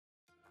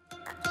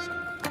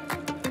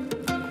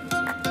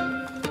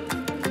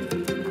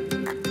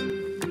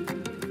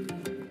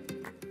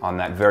On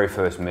that very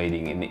first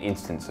meeting, in the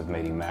instance of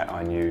meeting Matt,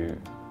 I knew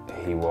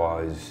he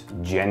was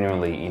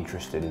genuinely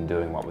interested in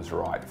doing what was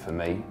right for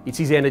me. It's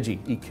his energy.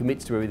 He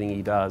commits to everything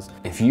he does.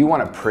 If you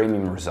want a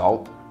premium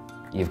result,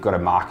 you've got to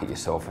market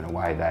yourself in a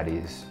way that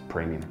is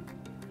premium,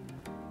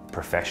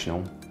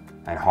 professional,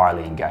 and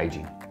highly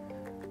engaging.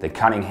 The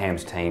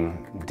Cunningham's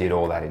team did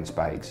all that in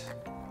spades.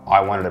 I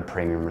wanted a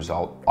premium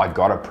result, I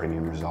got a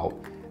premium result,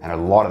 and a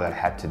lot of that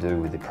had to do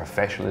with the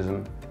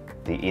professionalism,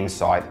 the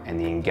insight and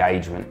the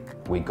engagement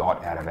we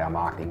got out of our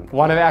marketing.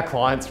 One of our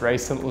clients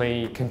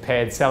recently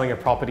compared selling a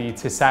property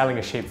to sailing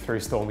a ship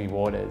through stormy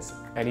waters.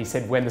 And he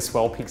said when the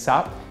swell picks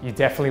up, you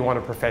definitely want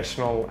a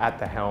professional at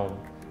the helm.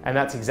 And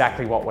that's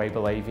exactly what we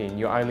believe in.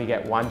 You only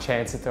get one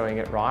chance at doing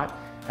it right,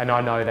 and I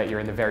know that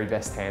you're in the very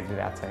best hands with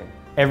our team.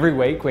 Every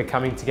week we're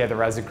coming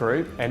together as a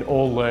group and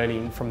all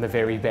learning from the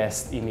very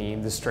best in the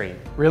industry.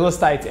 Real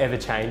estate's ever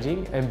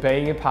changing, and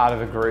being a part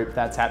of a group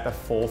that's at the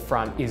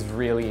forefront is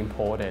really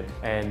important.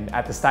 And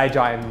at the stage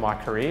I am in my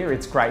career,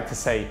 it's great to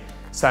see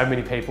so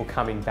many people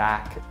coming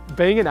back.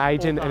 Being an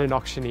agent and an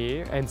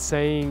auctioneer and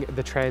seeing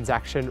the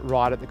transaction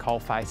right at the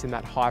coalface in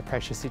that high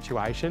pressure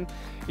situation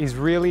is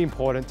really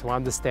important to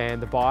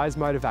understand the buyer's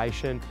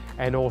motivation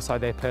and also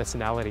their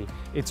personality.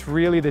 It's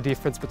really the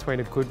difference between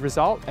a good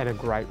result and a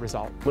great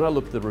result. When I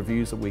look at the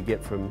reviews that we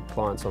get from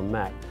clients on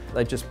Matt,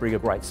 they just bring a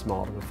great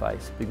smile to the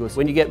face, because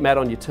when you get Matt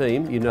on your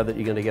team, you know that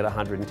you're going to get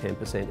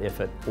 110%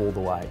 effort all the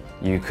way.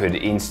 You could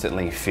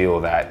instantly feel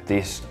that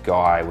this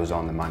guy was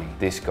on the money.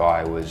 This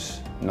guy was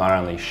not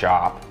only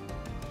sharp,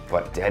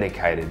 but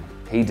dedicated.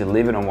 He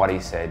delivered on what he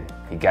said.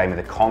 He gave me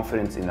the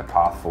confidence in the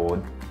path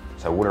forward.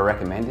 So would I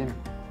recommend him?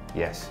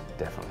 Yes,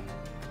 definitely.